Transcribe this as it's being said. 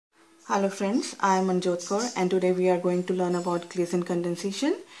Hello friends, I am Manjot Kaur and today we are going to learn about Claisen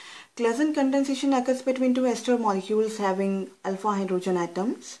condensation. Claisen condensation occurs between two ester molecules having alpha hydrogen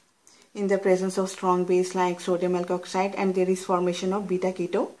atoms in the presence of strong base like sodium alkoxide, and there is formation of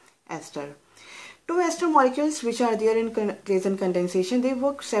beta-keto ester. Two ester molecules which are there in Claisen condensation, they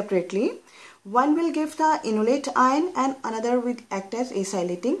work separately. One will give the enolate ion and another will act as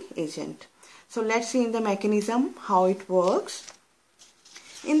acylating agent. So let's see in the mechanism how it works.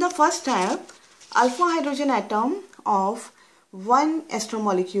 In the first step, alpha hydrogen atom of one ester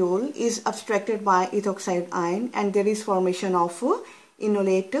molecule is abstracted by ethoxide ion and there is formation of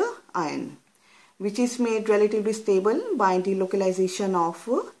enolate ion, which is made relatively stable by delocalization of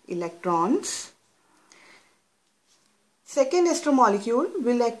electrons. Second ester molecule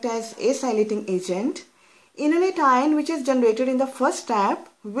will act as acylating agent. Enolate ion, which is generated in the first step,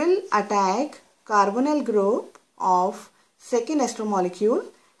 will attack carbonyl group of second ester molecule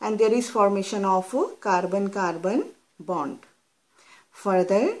and there is formation of carbon-carbon bond.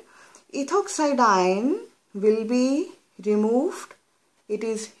 Further, ethoxide ion will be removed. It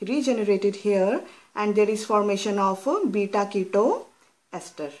is regenerated here and there is formation of beta-keto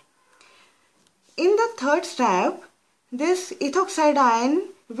ester. In the third step, this ethoxide ion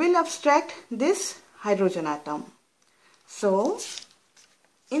will abstract this hydrogen atom. So,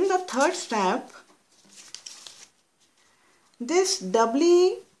 in the third step, this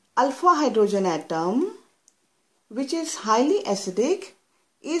doubly alpha hydrogen atom, which is highly acidic,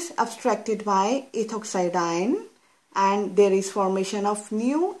 is abstracted by ethoxide ion and there is formation of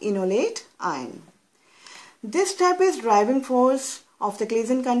new enolate ion. This step is driving force of the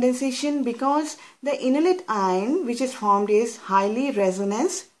Claisen condensation because the enolate ion which is formed is highly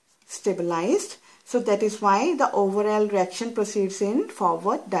resonance stabilized. So that is why the overall reaction proceeds in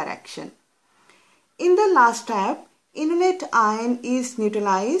forward direction. In the last step, enolate ion is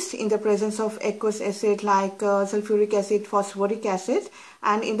neutralized in the presence of aqueous acid like sulfuric acid, phosphoric acid,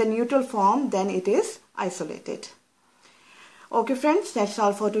 and in the neutral form then it is isolated. Okay friends, that's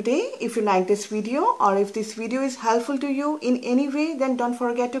all for today. If you like this video or if this video is helpful to you in any way, then don't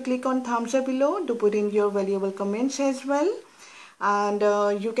forget to click on thumbs up below to put in your valuable comments as well. And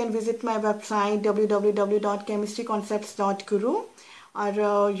you can visit my website www.chemistryconcepts.guru,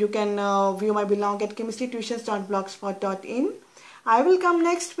 or you can view my blog at chemistrytuitions.blogspot.in. I will come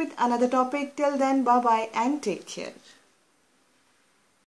next with another topic. Till then, bye bye and take care.